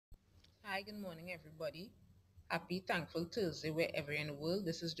Hi, good morning, everybody. Happy, thankful Thursday, wherever you're in the world.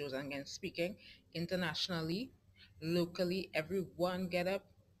 This is Josan again speaking. Internationally, locally, everyone get up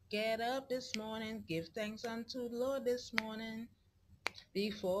this morning, give thanks unto the Lord this morning.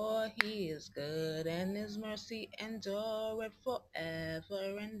 Before He is good and His mercy endureth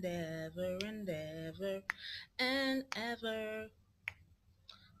forever and ever and ever and ever.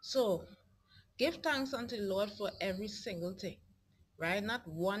 So, give thanks unto the Lord for every single thing. Right? Not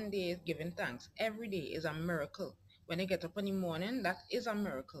one day is giving thanks. Every day is a miracle. When you get up in the morning, that is a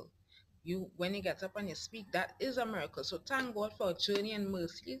miracle. When you get up and you speak, that is a miracle. So thank God for journey and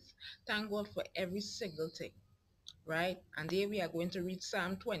mercies. Thank God for every single thing. Right? And today we are going to read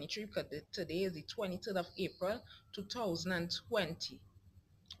Psalm 23 because today is the 23rd of April, 2020.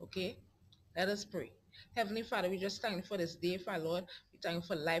 Okay? Let us pray. Heavenly Father, we just thank you for this day, Father Lord. We thank you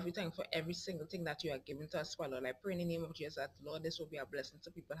for life. We thank you for every single thing that you are giving to us, Father Lord. I pray in the name of Jesus that, Lord, this will be a blessing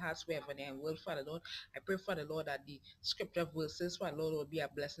to people's hearts wherever they are in the world, Father Lord. I pray, Father Lord, that the scripture verses, Father Lord, will be a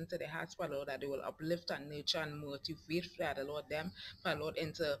blessing to their hearts, Father Lord, that they will uplift and nurture and motivate, Father Lord, them, Father Lord,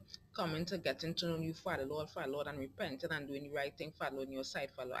 into coming to getting to know you, Father Lord, and repenting and doing the right thing, Father Lord, in your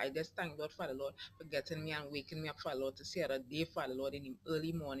sight, Father Lord. I just thank God, Father Lord, for getting me and waking me up, Father Lord, to see another day, Father Lord, in the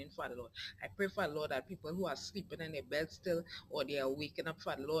early morning, Father Lord. I pray, Father Lord, that people who are sleeping in their bed still or they are waking up,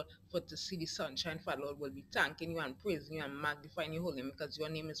 Father Lord, for to see the sunshine, Father Lord, will be thanking you and praising you and magnifying your holy name because your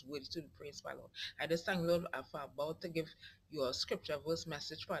name is worthy to be praised, Father Lord. I just thank Lord for about to give your scripture verse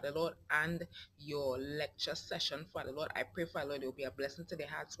message, Father Lord, and your lecture session, Father Lord. I pray, Father Lord, it will be a blessing to their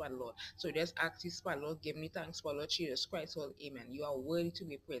hearts, Father Lord. So just ask this, Father Lord, give me thanks, Father Lord Jesus Christ, Lord, amen. You are worthy to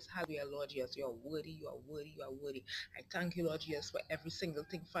be praised. Hallelujah, Lord Jesus. You are worthy, you are worthy, you are worthy. I thank you, Lord Jesus, for every single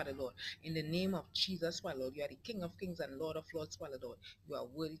thing, Father Lord. In the name of Jesus, Father Lord, you are the King of kings and Lord of lords, Father Lord. You are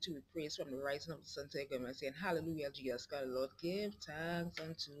worthy to be praised from the rising of the sun to the going down. And hallelujah, Jesus, God, Lord. Give thanks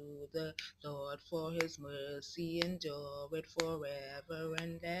unto the Lord for his mercy endureth forever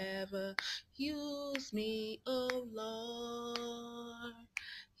and ever. Use me, O Lord.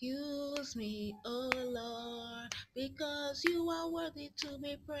 Use me, O Lord, because you are worthy to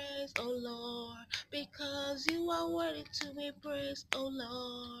be praised, O Lord, because you are worthy to be praised, O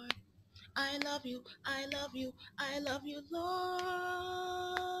Lord. I love you, I love you, I love you, Lord.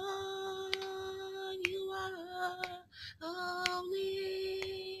 You are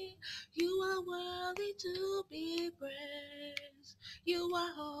holy, you are worthy to be praised. You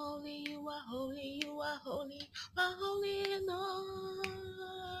are holy, you are holy, you are holy, Lord.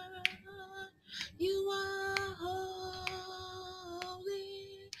 You are holy,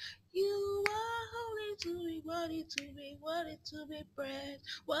 you are holy to be worthy to be praised.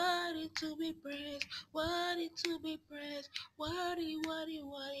 Worthy to be praised, worthy to be praised, worthy, worthy,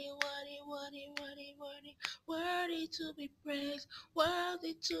 worthy, worthy, worthy, worthy, worthy, worthy to be praised,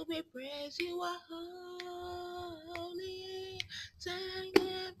 worthy to be praised. You are holy, sing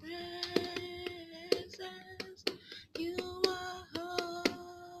and praises. You are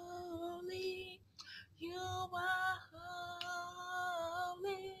holy, you are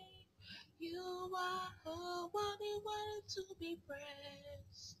holy. You are worthy, worthy to be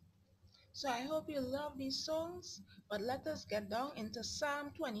praised. So I hope you love these songs, but let us get down into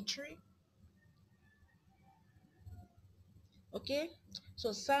Psalm 23. Okay,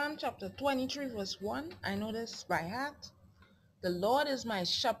 so Psalm chapter 23 verse 1, I know this by heart. The Lord is my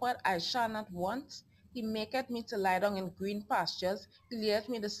shepherd, I shall not want. He maketh me to lie down in green pastures. He leadeth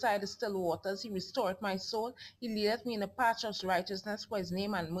me beside the still waters. He restoreth my soul. He leadeth me in the path of righteousness for his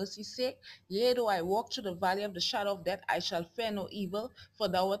name and mercy's sake. Yea, though I walk through the valley of the shadow of death, I shall fear no evil. For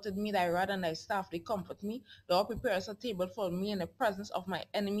thou art with me, thy rod and thy staff, they comfort me. Thou preparest a table for me in the presence of my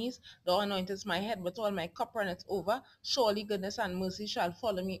enemies. Thou anointest my head with oil, my cup runneth over. Surely goodness and mercy shall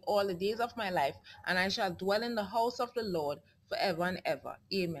follow me all the days of my life, and I shall dwell in the house of the Lord forever and ever.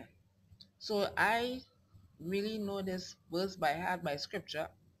 Amen. So I really know this verse by heart by scripture.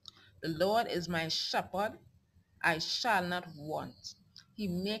 The Lord is my shepherd, I shall not want. He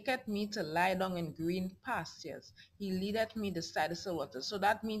maketh me to lie down in green pastures. He leadeth me beside the still waters. So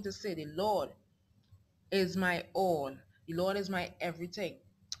that means to say the Lord is my all. The Lord is my everything.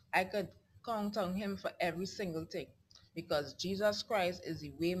 I could count on him for every single thing because Jesus Christ is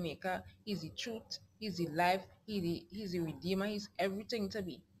the way maker. He's the truth. He's the life. He's the redeemer. He's everything to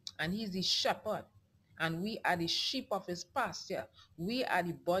me. And he's the shepherd. And we are the sheep of his pasture. We are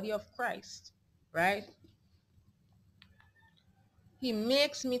the body of Christ. Right? He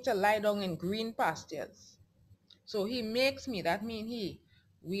makes me to lie down in green pastures. So he makes me, that means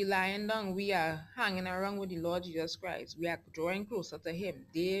we lying down, we are hanging around with the Lord Jesus Christ. We are drawing closer to him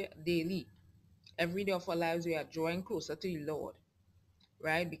daily. Every day of our lives, we are drawing closer to the Lord.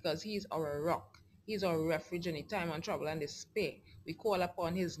 right? Because He is our rock. He is our refuge in the time of trouble and despair. We call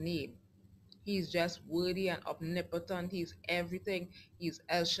upon His name. He's just worthy and omnipotent. He's everything. He's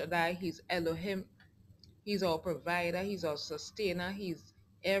El Shaddai. He's Elohim. He's our provider. He's our sustainer. He's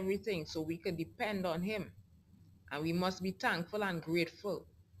everything. So we can depend on Him. And we must be thankful and grateful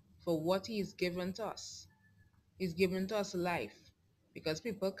for what He's given to us. He's given to us life. Because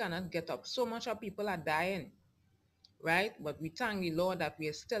people cannot get up. So much of people are dying, right? But we thank the Lord that we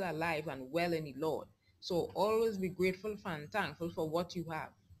are still alive and well in the Lord. So always be grateful and thankful for what you have.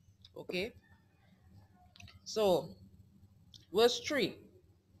 Okay? So, verse 3.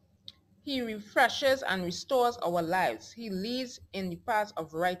 He refreshes and restores our lives. He leads in the paths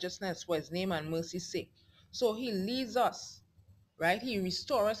of righteousness for His name and mercy's sake. So He leads us, right? He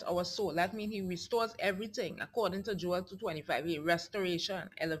restores our soul. That means He restores everything. According to Joel 2:25, He restoration,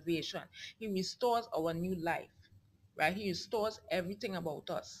 elevation. He restores our new life, right? He restores everything about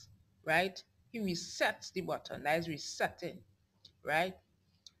us, right? He resets the button. That is resetting, right?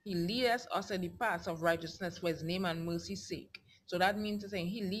 He leads us in the paths of righteousness for His name and mercy's sake. So that means to say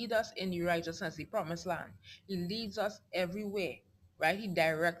He leads us in the righteousness, the promised land. He leads us everywhere, right? He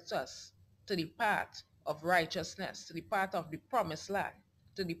directs us to the path of righteousness, to the path of the promised land,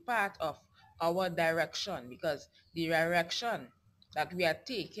 to the path of our direction, because the direction that we are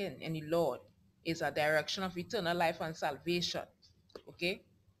taking in the Lord is a direction of eternal life and salvation. Okay?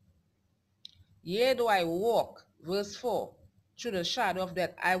 Yea, though I walk, verse 4, through the shadow of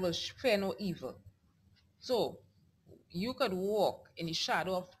death, I will fear no evil. So, you could walk in the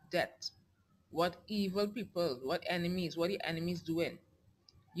shadow of death. What evil people, what the enemies doing?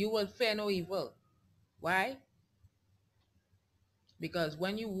 You will fear no evil. Why? Because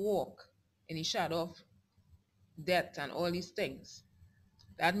when you walk in the shadow of death and all these things,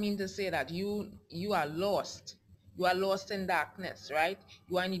 that means to say that you are lost. You are lost in darkness, right?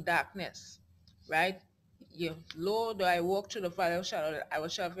 You are in the darkness, right? You, Lord, though I walk through the valley of shadow, I will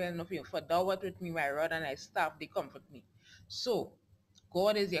shall fear no evil. For thou art with me, my rod and thy staff, they comfort me. So,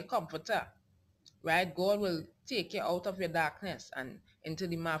 God is your comforter, right? God will take you out of your darkness and into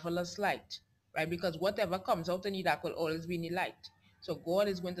the marvelous light, right? Because whatever comes out in the dark will always be in the light. So God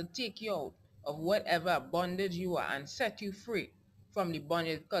is going to take you out of whatever bondage you are and set you free from the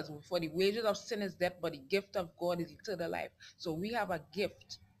bondage, because for the wages of sin is death, but the gift of God is eternal life. So we have a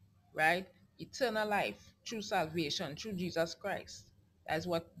gift, right? Eternal life through salvation, through Jesus Christ. That's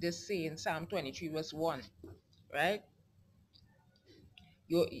what this say in Psalm 23 verse 1, right?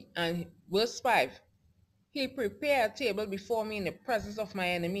 And verse 5, He prepare a table before me in the presence of my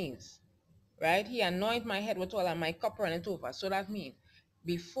enemies, right? He anoint my head with oil and my cup runneth over. So that means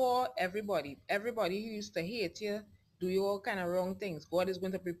before everybody who used to hate you, do you all kind of wrong things, God is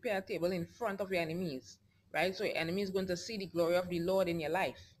going to prepare a table in front of your enemies, right? So your enemy is going to see the glory of the Lord in your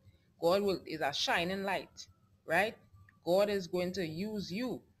life. Is a shining light, right? God is going to use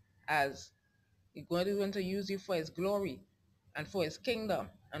you as God is going to use you for His glory and for His kingdom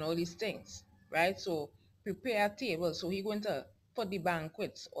and all these things, right? So prepare a table. So He's going to put the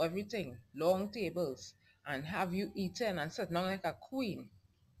banquets, everything, long tables, and have you eaten and sit down like a queen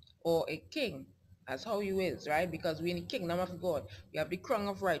or a king. That's how you is, right? Because we're in the kingdom of God. We have the crown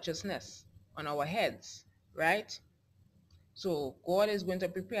of righteousness on our heads, right? So God is going to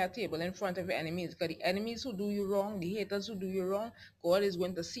prepare a table in front of your enemies, because the enemies who do you wrong, the haters who do you wrong, God is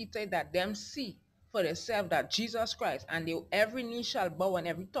going to see to it that them see for themselves that Jesus Christ, and every knee shall bow and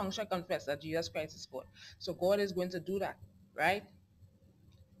every tongue shall confess that Jesus Christ is God. So God is going to do that, right?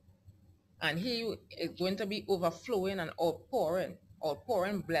 And He is going to be overflowing and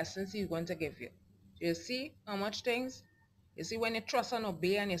outpouring blessings He's going to give you. You see how much things? You see, when you trust and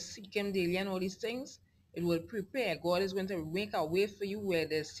obey and you seek Him daily and all these things, it will prepare. God is going to make a way for you where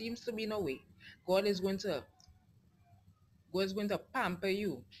there seems to be no way. God is going to pamper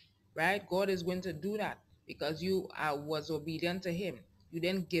you, right? God is going to do that because you was obedient to Him. You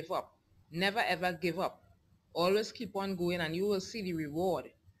didn't give up. Never ever give up. Always keep on going and you will see the reward.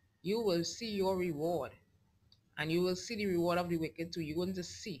 You will see your reward. And you will see the reward of the wicked too. You're going to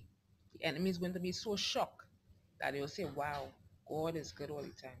see. The enemy is going to be so shocked that they will say, wow, God is good all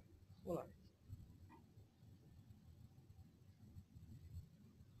the time. Hold on.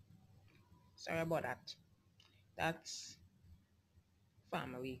 Sorry about that. That's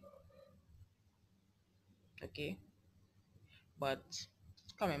family. Okay. But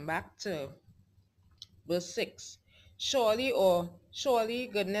coming back to verse 6. Surely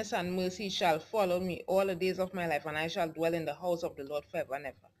goodness and mercy shall follow me all the days of my life, and I shall dwell in the house of the Lord forever and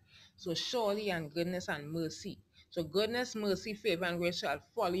ever. So surely and goodness and mercy. So goodness, mercy, favor, and grace shall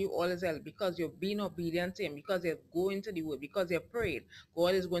follow you all as well because you've been obedient to him, because you're going to the word, because you've prayed.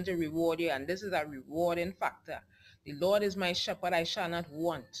 God is going to reward you, and this is a rewarding factor. The Lord is my shepherd, I shall not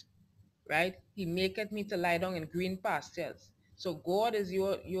want. Right? He maketh me to lie down in green pastures. So God is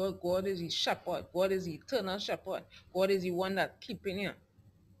your God is the shepherd. God is the eternal shepherd. God is the one that keeping you,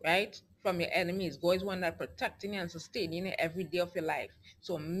 right? From your enemies. God is one that protecting you and sustaining you every day of your life.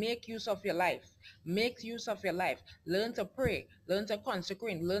 So make use of your life. Make use of your life. Learn to pray. Learn to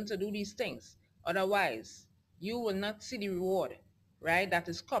consecrate. Learn to do these things. Otherwise, you will not see the reward, right? That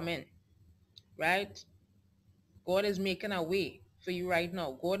is coming, right? God is making a way for you right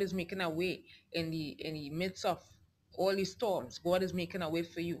now. God is making a way in the midst of all these storms. God is making a way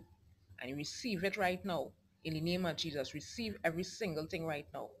for you. And you receive it right now. In the name of Jesus. Receive every single thing right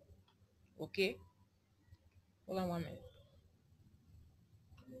now. Okay? Hold on 1 minute.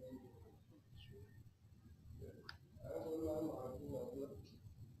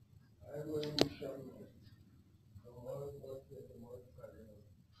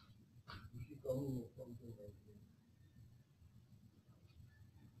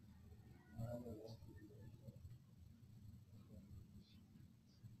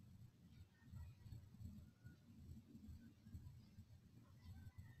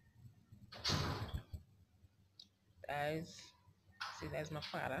 Guys, see, there's my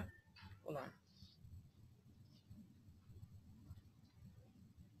father. Hold on.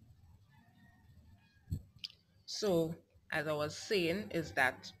 So, as I was saying, is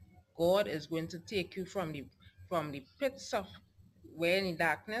that God is going to take you from the pits of where in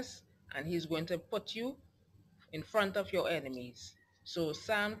darkness, and He's going to put you in front of your enemies. So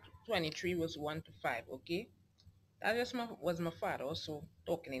Psalm 23 was 1 to 5, okay? That just was my father also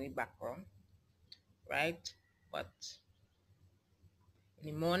talking in the background, right? But in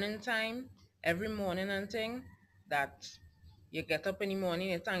the morning time, every morning and thing, that you get up in the morning,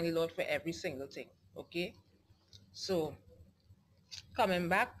 you thank the Lord for every single thing, okay? So coming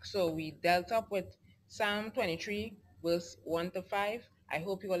back, so we dealt up with Psalm 23 verse 1 to 5. I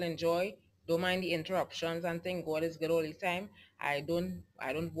hope you all enjoy. Don't mind the interruptions and think God is good all the time. I don't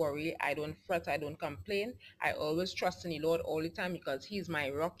worry, I don't fret, I don't complain. I always trust in the Lord all the time because He's my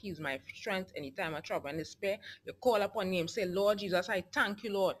rock, He's my strength anytime I trouble and despair. You call upon Him, say, Lord Jesus, I thank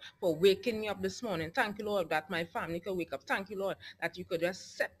you, Lord, for waking me up this morning. Thank you, Lord, that my family could wake up. Thank you, Lord, that you could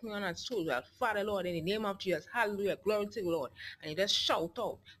just set me on a stool. Father, Lord, in the name of Jesus, hallelujah, glory to the Lord. And you just shout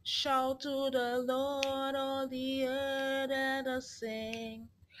out, shout to the Lord, all the earth, and us sing.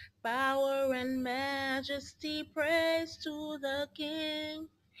 Power and majesty, praise to the King.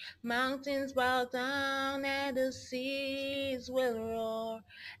 Mountains bow down and the seas will roar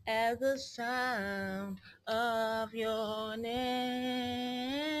at the sound of your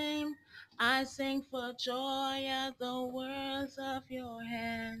name. I sing for joy at the words of your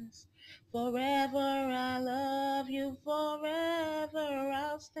hands. Forever I love you, forever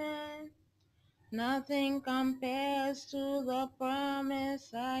I'll stand. Nothing compares to the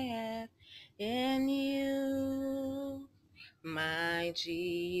promise I have in you. My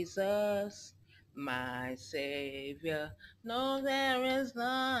Jesus, my Savior, no, there is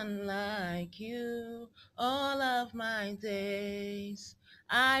none like you. All of my days,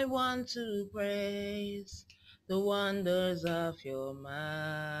 I want to praise the wonders of your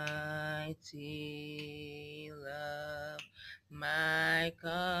mighty love, my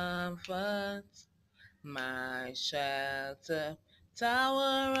comfort, my shelter,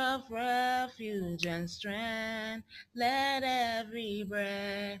 tower of refuge and strength. Let every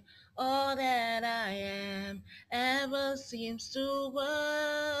breath, all that I am, ever seems to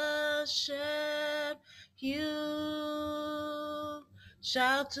worship you.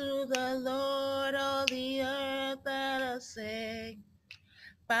 Shout to the Lord, all the earth, let us sing.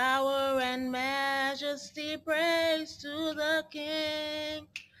 Power and majesty, praise to the King.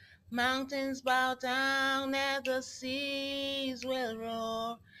 Mountains bow down and the seas will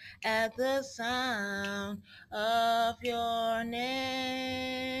roar at the sound of your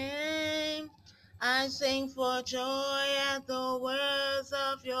name. I sing for joy at the words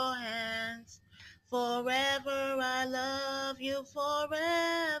of your hands. Forever I love you,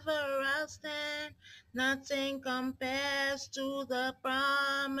 forever I'll stand. Nothing compares to the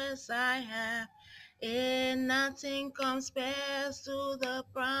promise I have. And nothing compares to the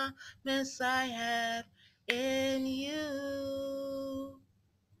promise I have in you.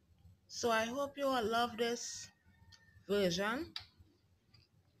 So I hope you all love this version.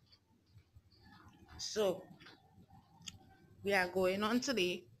 So we are going on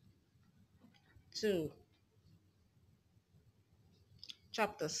today to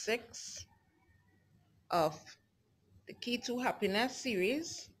chapter 6 of The Key to Happiness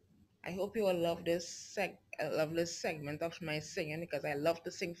series. I hope you all love this segment of my singing because I love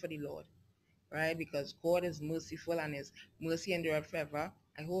to sing for the Lord, right? Because God is merciful and His mercy endureth forever.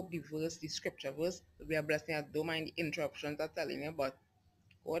 I hope the scripture verse, will be a blessing. I don't mind the interruptions I'm telling you, but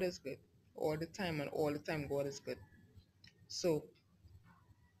God is good all the time, and all the time God is good. So,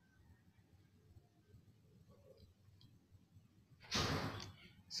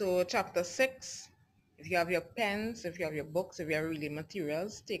 chapter 6. If you have your pens, if you have your books, if you have reading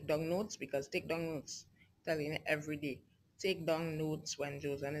materials, take down notes, because take down notes. I'm telling you every day. Take down notes when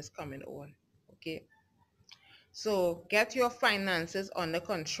Josan is coming on. Okay? So get your finances under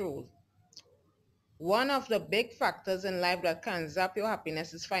control. One of the big factors in life that can zap your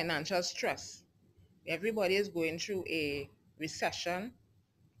happiness is financial stress. Everybody is going through a recession,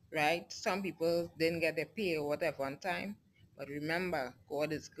 right? Some people didn't get their pay or whatever on time. But remember,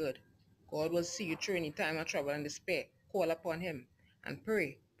 God is good. God will see you through any time of trouble and despair. Call upon Him and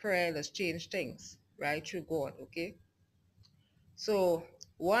pray. Prayer does change things, right? Through God, okay? So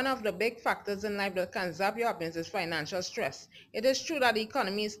one of the big factors in life that can zap your happiness is financial stress. It is true that the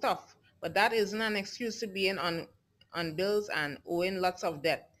economy is tough, but that isn't an excuse to being on bills and owing lots of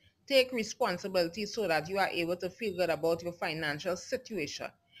debt. Take responsibility so that you are able to feel good about your financial situation.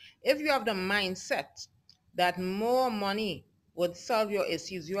 If you have the mindset that more money would solve your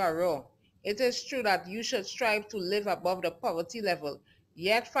issues, you are wrong. It is true that you should strive to live above the poverty level,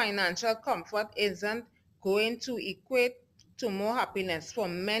 yet financial comfort isn't going to equate to more happiness. For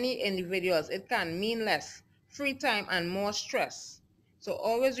many individuals, it can mean less free time and more stress. So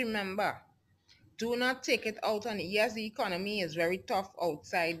always remember, do not take it out on it. Yes, the economy is very tough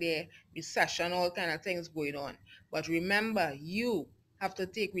outside there, recession, all kind of things going on. But remember, you have to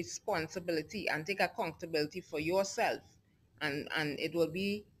take responsibility and take accountability for yourself. And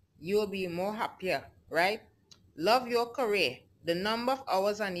you'll be more happier, right? Love your career. The number of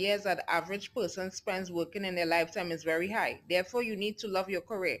hours and years that the average person spends working in their lifetime is very high. Therefore, you need to love your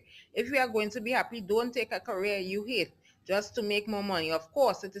career. If you are going to be happy, don't take a career you hate just to make more money. Of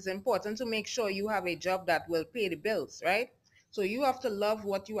course, it is important to make sure you have a job that will pay the bills, right? So you have to love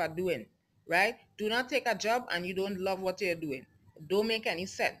what you are doing, right? Do not take a job and you don't love what you're doing. It don't make any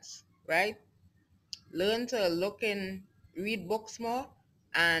sense, right? Learn to read books more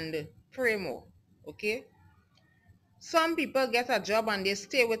and pray more, okay? Some people get a job and they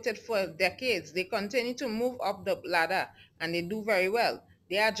stay with it for decades. They continue to move up the ladder and they do very well.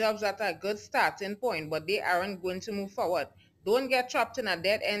 There are jobs that are a good starting point, but they aren't going to move forward. Don't get trapped in a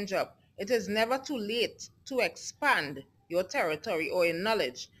dead-end job. It is never too late to expand your territory or your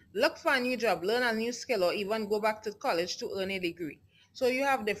knowledge. Look for a new job, learn a new skill, or even go back to college to earn a degree. So you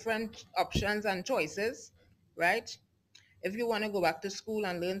have different options and choices, right? If you want to go back to school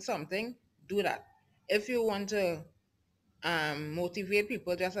and learn something, do that. If you want to motivate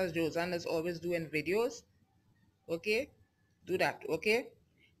people just as Josan is always doing videos, okay? Do that, okay?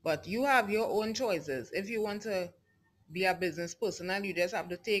 But you have your own choices. If you want to be a business personnel, you just have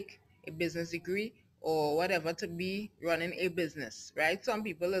to take a business degree or whatever to be running a business, right? Some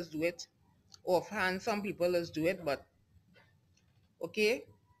people let's do it offhand, some people let's do it, but okay?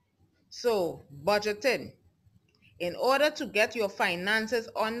 So, budgeting. In order to get your finances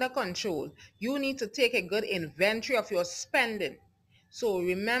under control, you need to take a good inventory of your spending. So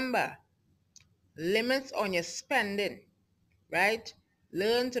remember, limits on your spending, right?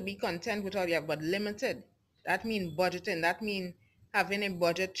 Learn to be content with all you have, but limited. That means budgeting. That means having a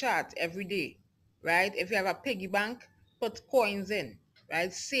budget chart every day, right? If you have a piggy bank, put coins in,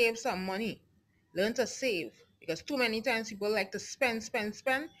 right? Save some money. Learn to save, because too many times people like to spend, spend,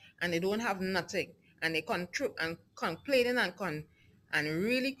 spend, and they don't have nothing, and they complaining and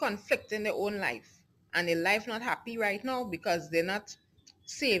really conflicting their own life, and their life not happy right now because they're not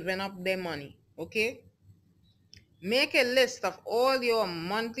saving up their money. Okay. Make a list of all your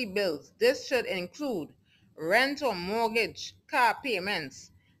monthly bills. This should include rent or mortgage, car payments,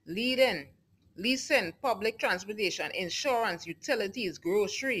 leasing, public transportation, insurance, utilities,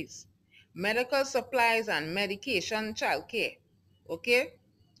 groceries, medical supplies and medication, childcare. Okay?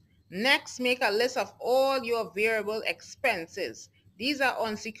 Next, make a list of all your variable expenses. These are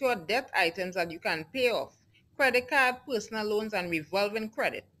unsecured debt items that you can pay off. Credit card, personal loans, and revolving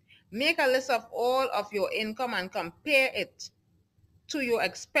credit. Make a list of all of your income and compare it to your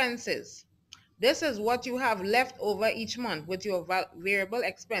expenses. This is what you have left over each month. With your variable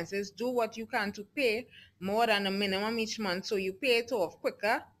expenses, do what you can to pay more than the minimum each month so you pay it off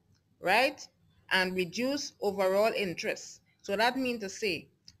quicker, right? And reduce overall interest. So that means to say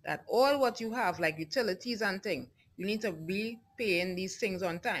that all what you have, like utilities and things, you need to be paying these things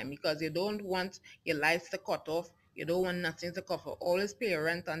on time, because you don't want your lights to cut off You don't want nothing to cover. Always pay your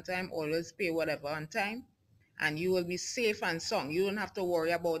rent on time, always pay whatever on time, and you will be safe and sound. You don't have to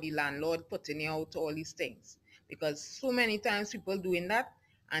worry about the landlord putting you out all these things. Because so many times people doing that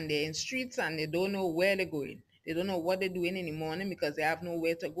and they're in streets and they don't know where they're going. They don't know what they're doing in the morning because they have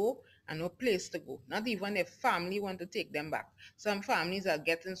nowhere to go and no place to go. Not even their family want to take them back. Some families are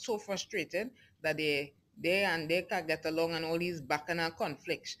getting so frustrated that they and they can get along and all these bacchanal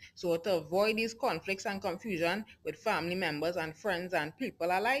conflicts. So to avoid these conflicts and confusion with family members and friends and people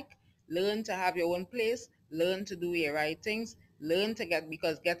alike, learn to have your own place, learn to do your right things, learn to get,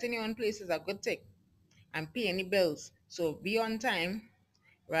 because getting your own place is a good thing, and pay any bills. So be on time,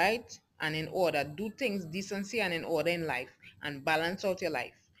 right? And in order, do things decency and in order in life, and balance out your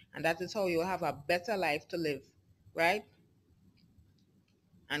life. And that is how you'll have a better life to live, right?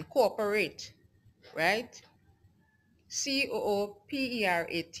 And cooperate, right?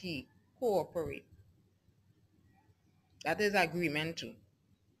 cooperate, cooperate. That is agreement too.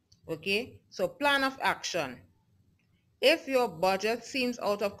 Okay? So plan of action. If your budget seems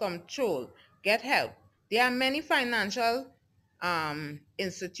out of control, get help. There are many financial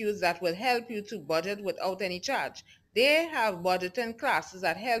institutes that will help you to budget without any charge. They have budgeting classes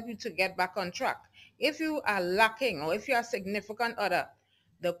that help you to get back on track. If you are lacking or if you are a significant other,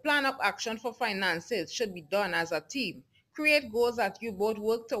 the plan of action for finances should be done as a team. Create goals that you both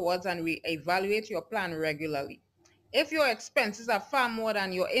work towards and re-evaluate your plan regularly. If your expenses are far more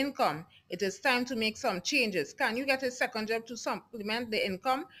than your income, it is time to make some changes. Can you get a second job to supplement the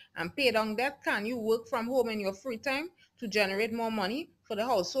income and pay down debt? Can you work from home in your free time to generate more money for the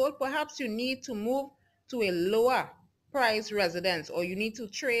household? Perhaps you need to move to a lower price residence, or you need to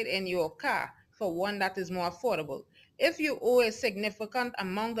trade in your car for one that is more affordable. If you owe a significant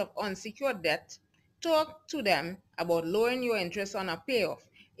amount of unsecured debt, talk to them about lowering your interest on a payoff.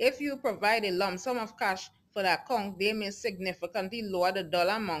 If you provide a lump sum of cash for the account, they may significantly lower the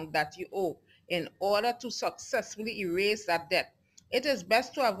dollar amount that you owe in order to successfully erase that debt. It is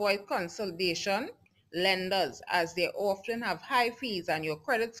best to avoid consolidation lenders as they often have high fees and your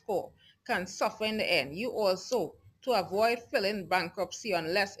credit score can suffer in the end. You also to avoid filing bankruptcy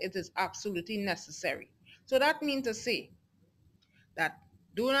unless it is absolutely necessary. So that means to say that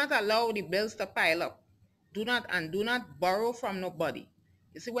do not allow the bills to pile up. Do not borrow from nobody.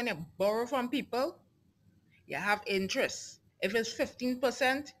 You see, when you borrow from people, you have interest. If it's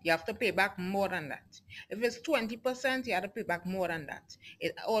 15%, you have to pay back more than that. If it's 20%, you have to pay back more than that.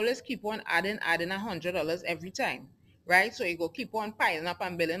 It always keep on adding $100 every time, right? So you go keep on piling up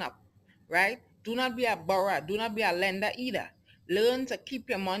and building up, right? Do not be a borrower. Do not be a lender either. Learn to keep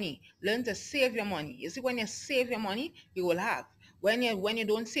your money. Learn to save your money. You see, when you save your money, you will have. When you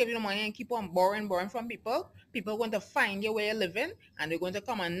don't save your money and keep on borrowing from people, people are going to find your way of living and they're going to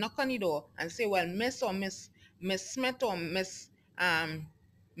come and knock on the door and say, well, Miss Smith or Miss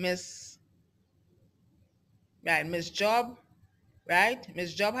right, Miss Job, right?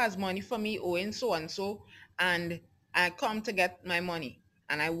 Miss Job has money for me owing so and so, and I come to get my money.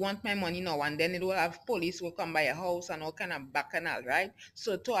 And I want my money now, and then it will have police will come by your house and all kind of bacchanal, right?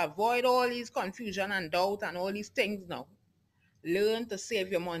 So to avoid all these confusion and doubt and all these things now, learn to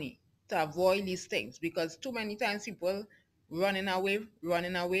save your money to avoid these things, because too many times people running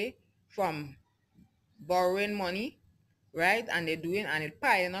away from borrowing money, right? And they're doing and it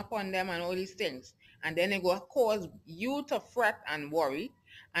piling up on them and all these things. And then it will cause you to fret and worry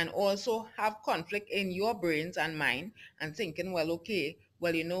and also have conflict in your brains and mind and thinking, well, okay,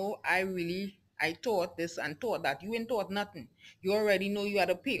 well, I thought this and thought that. You ain't thought nothing. You already know you had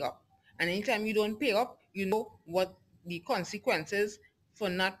to pay up. And anytime you don't pay up, you know what the consequences for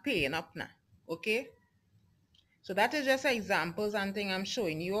not paying up now. Okay? So that is just examples and thing I'm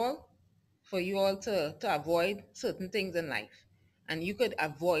showing you all for you all to avoid certain things in life. And you could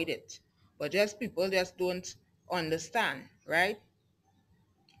avoid it. But just people just don't understand, right?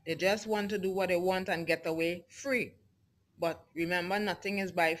 They just want to do what they want and get away free. But remember, nothing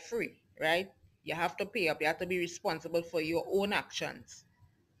is by free, right? You have to pay up. You have to be responsible for your own actions,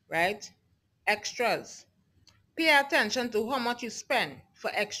 right? Extras. Pay attention to how much you spend for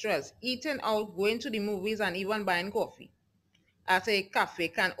extras. Eating out, going to the movies, and even buying coffee at a cafe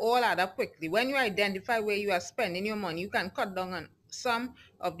can all add up quickly. When you identify where you are spending your money, you can cut down on some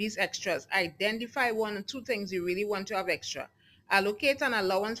of these extras. Identify one or two things you really want to have extra. Allocate an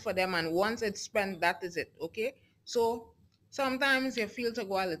allowance for them, and once it's spent, that is it, okay? So sometimes you feel to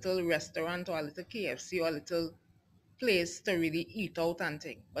go a little restaurant or a little KFC or a little place to really eat out and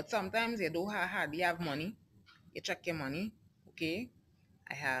thing. But sometimes you don't hardly have money. You check your money, okay?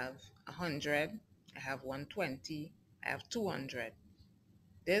 I have 100, I have 120, I have 200.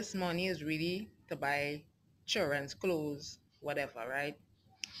 This money is really to buy children's clothes, whatever, right?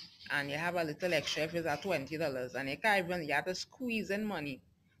 And you have a little extra if it's at $20, and you can't even, you have to squeeze in money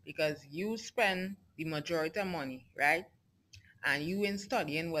because you spend the majority of money, right? And you in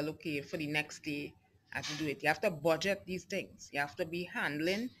studying, well, okay, for the next day, I have to do it. You have to budget these things. You have to be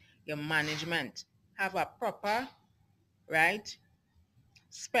handling your management. Have a proper, right,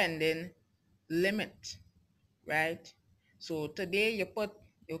 spending limit, right? So today you put,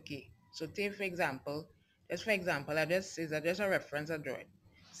 okay, so take for example, I just is just a reference I draw it.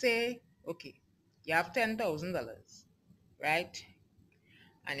 Say, okay, you have $10,000, right?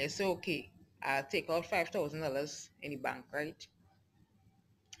 And you say, okay, I'll take out $5,000 in the bank, right?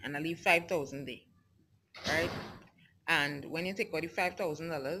 And I leave 5,000 there, right? And when you take out the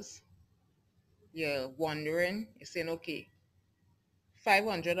 $5,000, you're wondering, you're saying, okay,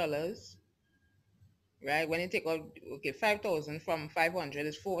 $500, right? When you take out, okay, 5,000 from 500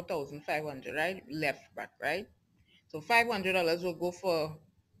 is 4,500, right? Left back, right? So $500 will go for,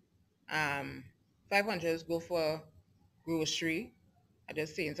 500 go for grocery. I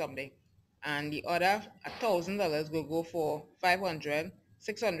just saying something. And the other $1,000 will go for 500,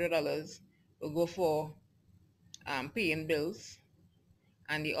 $600 will go for paying bills,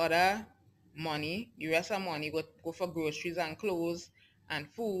 and the other money, the rest of money go for groceries and clothes and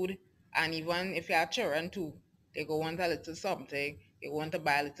food, and even if you have children too, they go want a little something, they want to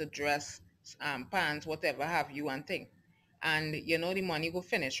buy a little dress, pants, whatever have you and thing. And you know the money go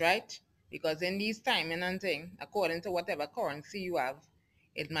finish, right? Because in these timing and thing, according to whatever currency you have,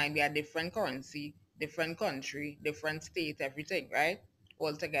 it might be a different currency, different country, different state, everything, right?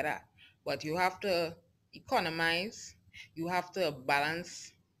 Altogether. But you have to economize, you have to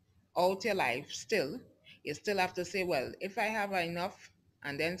balance out your life still. You still have to say, well, if I have enough,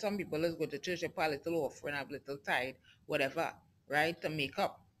 and then some people just go to church, they pay a little offering, a little tithe, whatever, right, to make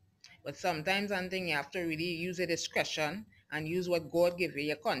up. But sometimes I think you have to really use your discretion and use what God gave you,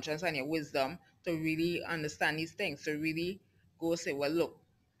 your conscience and your wisdom, to really understand these things. To really go say, well, look,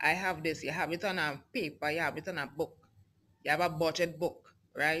 I have this. You have it on a paper, you have it on a book. You have a budget book,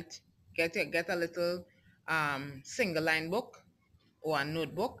 right? Get a little single line book or a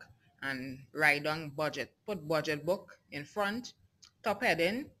notebook and write down budget. Put budget book in front, top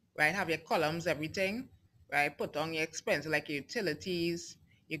heading, right? Have your columns, everything, right? Put on your expense like your utilities,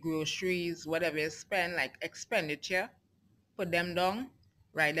 your groceries, whatever you spend, like expenditure, put them down,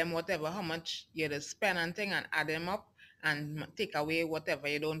 write them whatever, how much you to spend and thing, and add them up and take away whatever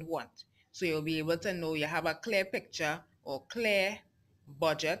you don't want. So you'll be able to know you have a clear picture or clear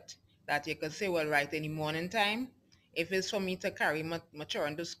budget that you can say, well, right in the morning time, if it's for me to carry my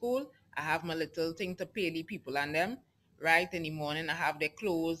children to school, I have my little thing to pay the people and them. Right in the morning, I have their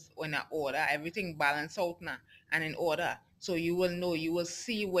clothes in a order, everything balanced out now and in order. So you will know, you will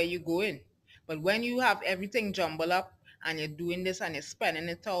see where you're going. But when you have everything jumbled up and you're doing this and you're spending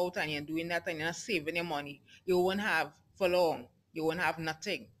it out and you're doing that and you're not saving your money, you won't have for long. You won't have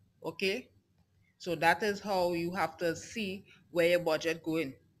nothing. Okay? So that is how you have to see where your budget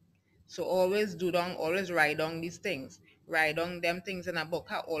going. So always do down, always write down these things. Write down them things in a book.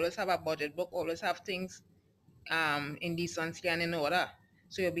 Always have a budget book, always have things in decency and in order.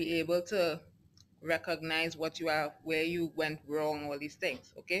 So you'll be able to recognize what you are, where you went wrong, all these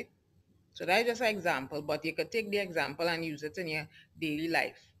things. Okay? So that's just an example, but you could take the example and use it in your daily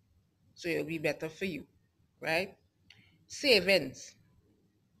life. So it'll be better for you, right? Savings.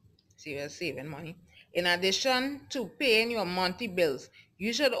 See, you're saving money. In addition to paying your monthly bills,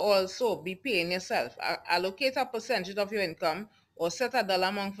 you should also be paying yourself. Allocate a percentage of your income or set a dollar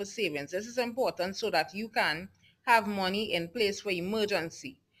amount for savings. This is important so that you can have money in place for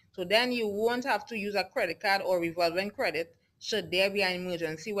emergency. So then you won't have to use a credit card or revolving credit should there be an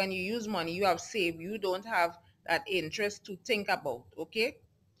emergency. When you use money you have saved, you don't have that interest to think about, okay?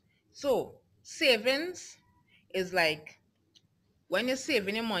 So savings is like, when you're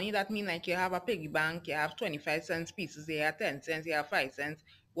saving your money, that means like you have a piggy bank, you have 25 cents pieces, you have 10 cents, you have 5 cents,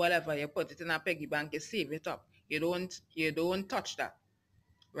 whatever, you put it in a piggy bank, you save it up. You don't touch that,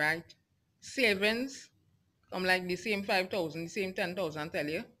 right? Savings come like the same 5,000, the same 10,000, tell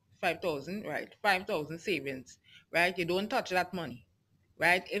you. 5,000, right? 5,000 savings, right? You don't touch that money,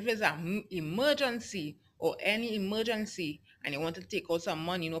 right? If it's an emergency or any emergency and you want to take out some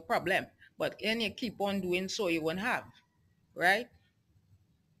money, no problem. But then you keep on doing so, you won't have, right?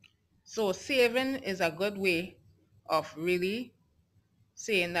 So saving is a good way of really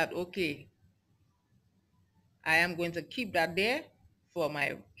saying that, okay, I am going to keep that there for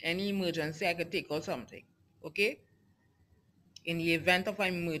my any emergency. I could take out something, okay? In the event of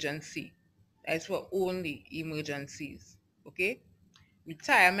an emergency, that's for only emergencies, okay?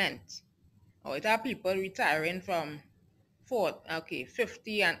 Retirement. or it are people retiring from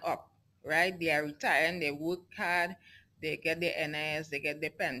 50 and up, right? They are retiring, they work hard, they get their NIS, they get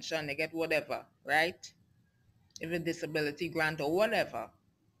their pension, they get whatever, right? If a disability grant or whatever,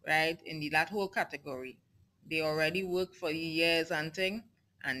 right? That whole category, they already work for years and thing,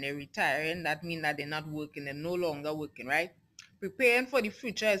 and they're retiring. That means that they're not working, they're no longer working, right? Preparing for the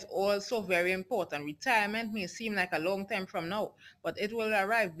future is also very important. Retirement may seem like a long time from now, but it will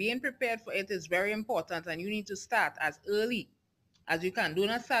arrive. Being prepared for it is very important, and you need to start as early as you can. Do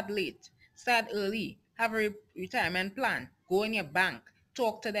not start late. Start early. Have a retirement plan. Go in your bank.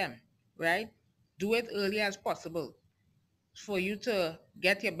 Talk to them, right? Do it early as possible for you to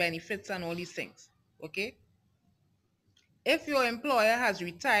get your benefits and all these things. Okay? If your employer has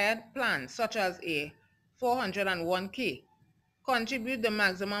retired plans such as a 401k, contribute the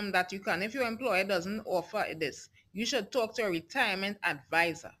maximum that you can. If your employer doesn't offer this, you should talk to a retirement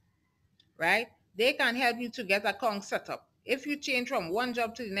advisor, right? They can help you to get account set up. If you change from one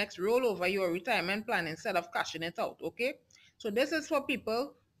job to the next, roll over your retirement plan instead of cashing it out, okay? So this is for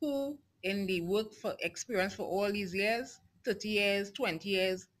people who in the work for experience for all these years, 30 years, 20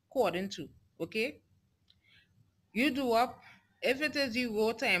 years, according to, okay? You do up, if it is you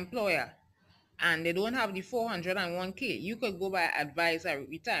go to employer and they don't have the 401k, you could go by advisor,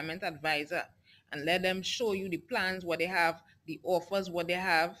 retirement advisor, and let them show you the plans, what they have, the offers, what they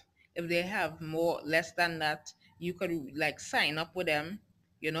have. If they have more, less than that, you could like sign up with them,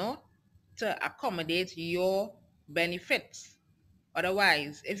 you know, to accommodate your benefits.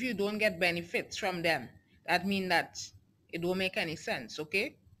 Otherwise, if you don't get benefits from them, that means that it don't make any sense,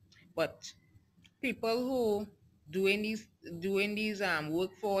 okay? But people who doing these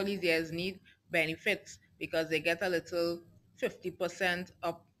work for all these years need benefits because they get a little 50%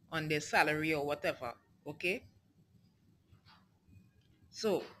 up on their salary or whatever. Okay,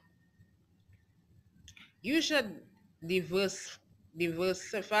 so you should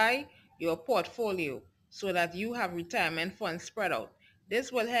diversify your portfolio so that you have retirement funds spread out.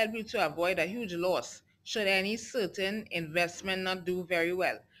 This will help you to avoid a huge loss should any certain investment not do very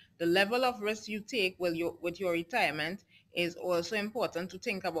well. The level of risk you take with your retirement is also important to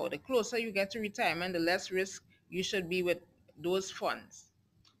think about. The closer you get to retirement, the less risk you should be with those funds.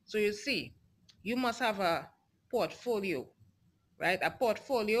 So you see, you must have a portfolio, right? A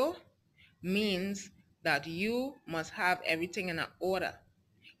portfolio means that you must have everything in order.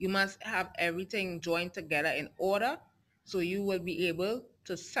 You must have everything joined together in order so you will be able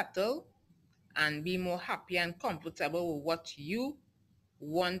to settle and be more happy and comfortable with what you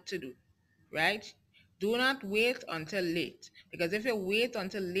want to do, right? Do not wait until late because if you wait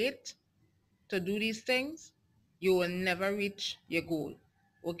until late to do these things, you will never reach your goal.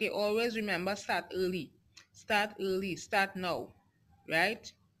 Okay, always remember start early. Start early, start now,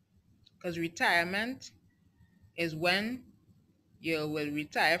 right? Because retirement is when you will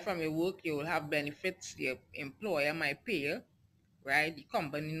retire from your work, you will have benefits, your employer might pay you, right? The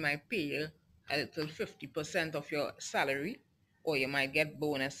company might pay you a little 50% of your salary, or you might get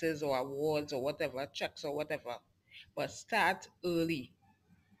bonuses or awards or whatever, checks or whatever. But start early,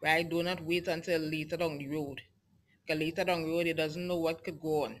 right? Do not wait until later down the road. Because later down the road, you doesn't know what could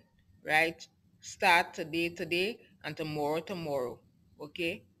go on, right? Start today, and tomorrow.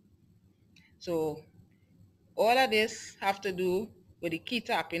 Okay? So all of this have to do with the key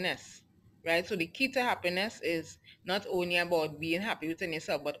to happiness, right? So the key to happiness is not only about being happy within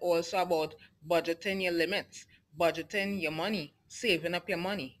yourself, but also about budgeting your limits, budgeting your money, saving up your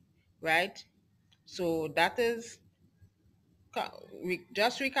money, right? So that is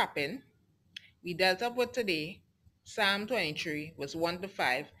just recapping. We dealt up with today, Psalm 23 was 1 to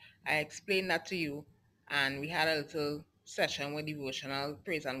 5. I explained that to you, and we had a little session with devotional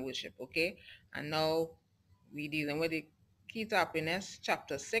praise and worship, okay? And now we dealing with the key to happiness,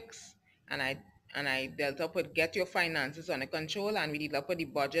 chapter 6, and I dealt up with get your finances under control, and we dealt up with the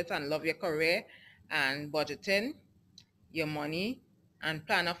budget and love your career and budgeting your money and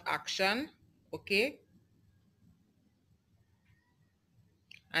plan of action, okay?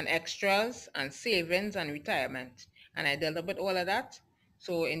 And extras and savings and retirement. And I dealt up with all of that.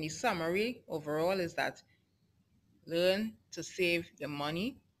 So in the summary overall is that learn to save your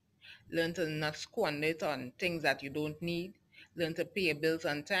money, learn to not squander it on things that you don't need, learn to pay your bills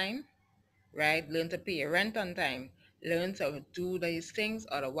on time, right? Learn to pay your rent on time, learn to do these things.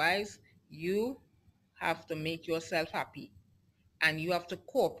 Otherwise, you have to make yourself happy and you have to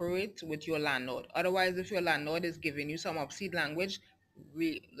cooperate with your landlord. Otherwise, if your landlord is giving you some obscene language,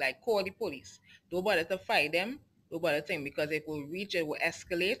 like call the police. Don't bother to fight them. Don't bother thing because it will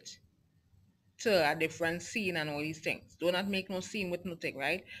escalate to a different scene and all these things. Do not make no scene with nothing,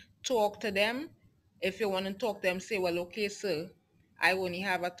 right? talk to them. If you want to talk to them, say, well, okay, sir, I only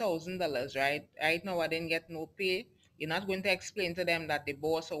have $1,000, right? Right now I didn't get no pay. You're not going to explain to them that the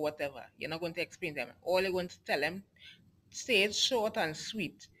boss or whatever. You're not going to explain to them. All you're going to tell them, say it short and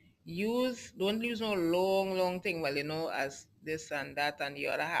sweet. Don't use no long thing. Well, as this and that and the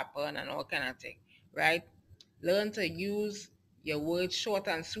other happen and all kind of thing, right? Learn to use your words short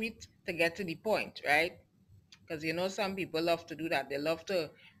and sweet to get to the point, right? Because some people love to do that. They love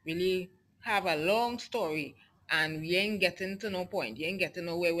to really have a long story, and we ain't getting to no point. You ain't getting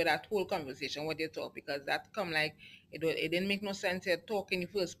nowhere with that whole conversation what they talk, because that come like it didn't make no sense to talk in the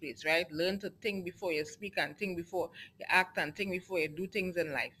first place, right? Learn to think before you speak, and think before you act, and think before you do things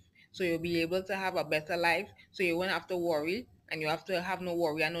in life. So you'll be able to have a better life. So you won't have to worry, and you have to have no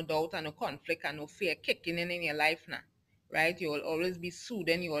worry and no doubt and no conflict and no fear kicking in your life now. Right? You will always be soothed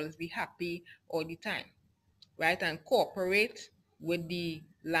and you will always be happy all the time, right? And cooperate with the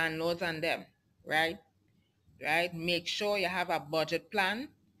landlords and them, right? Right? Make sure you have a budget plan.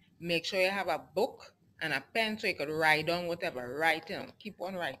 Make sure you have a book and a pen so you could write down whatever. Writing, keep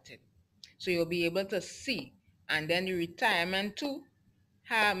on writing. So you'll be able to see. And then the retirement too,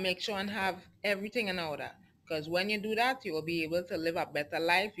 make sure and have everything in order. Because when you do that, you will be able to live a better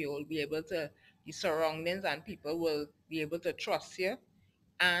life. You will be able to, the surroundings and people will be able to trust you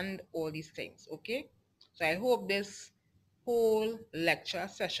and all these things. Okay, so I hope this whole lecture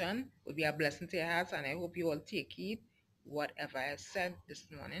session will be a blessing to your hearts, and I hope you all take heed whatever I said this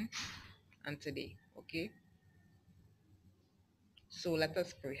morning and today. Okay, so let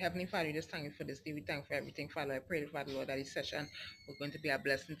us pray. Heavenly Father, we just thank you for this day. We thank you for everything, Father. I pray, Father Lord, that this session will going to be a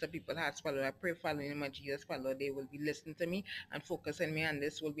blessing to people's hearts, Father. I pray, Father, in the name of Jesus, Father Lord, they will be listening to me and focusing me, and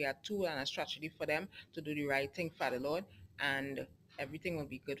this will be a tool and a strategy for them to do the right thing, Father Lord, and everything will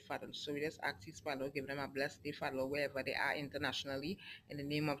be good, Father. So we just ask this, Father Lord, give them a blessed day, Father Lord, wherever they are internationally. In the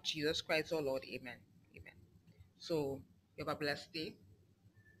name of Jesus Christ, our Lord, amen. Amen. So you have a blessed day.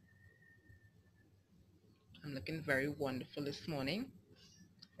 I'm looking very wonderful this morning.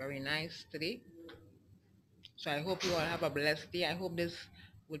 Very nice today. So I hope you all have a blessed day. I hope this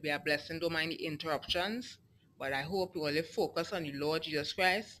will be a blessing. Don't mind the interruptions, but I hope you all focus on the Lord Jesus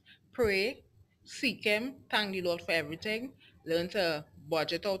Christ. Pray, seek Him, thank the Lord for everything. Learn to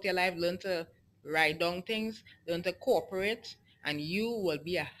budget out your life, learn to write down things, learn to cooperate, and you will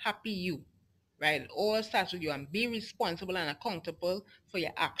be a happy you. Right? It all starts with you, and be responsible and accountable for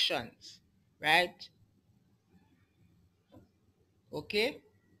your actions. Right? Okay?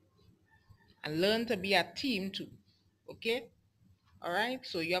 And learn to be a team too. Okay? All right,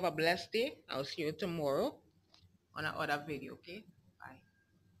 so you have a blessed day. I'll see you tomorrow on another video. Okay,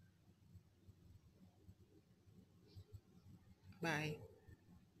 bye. Bye.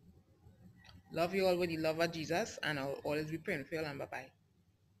 Love you all with the love of Jesus, and I'll always be praying for you, and bye bye.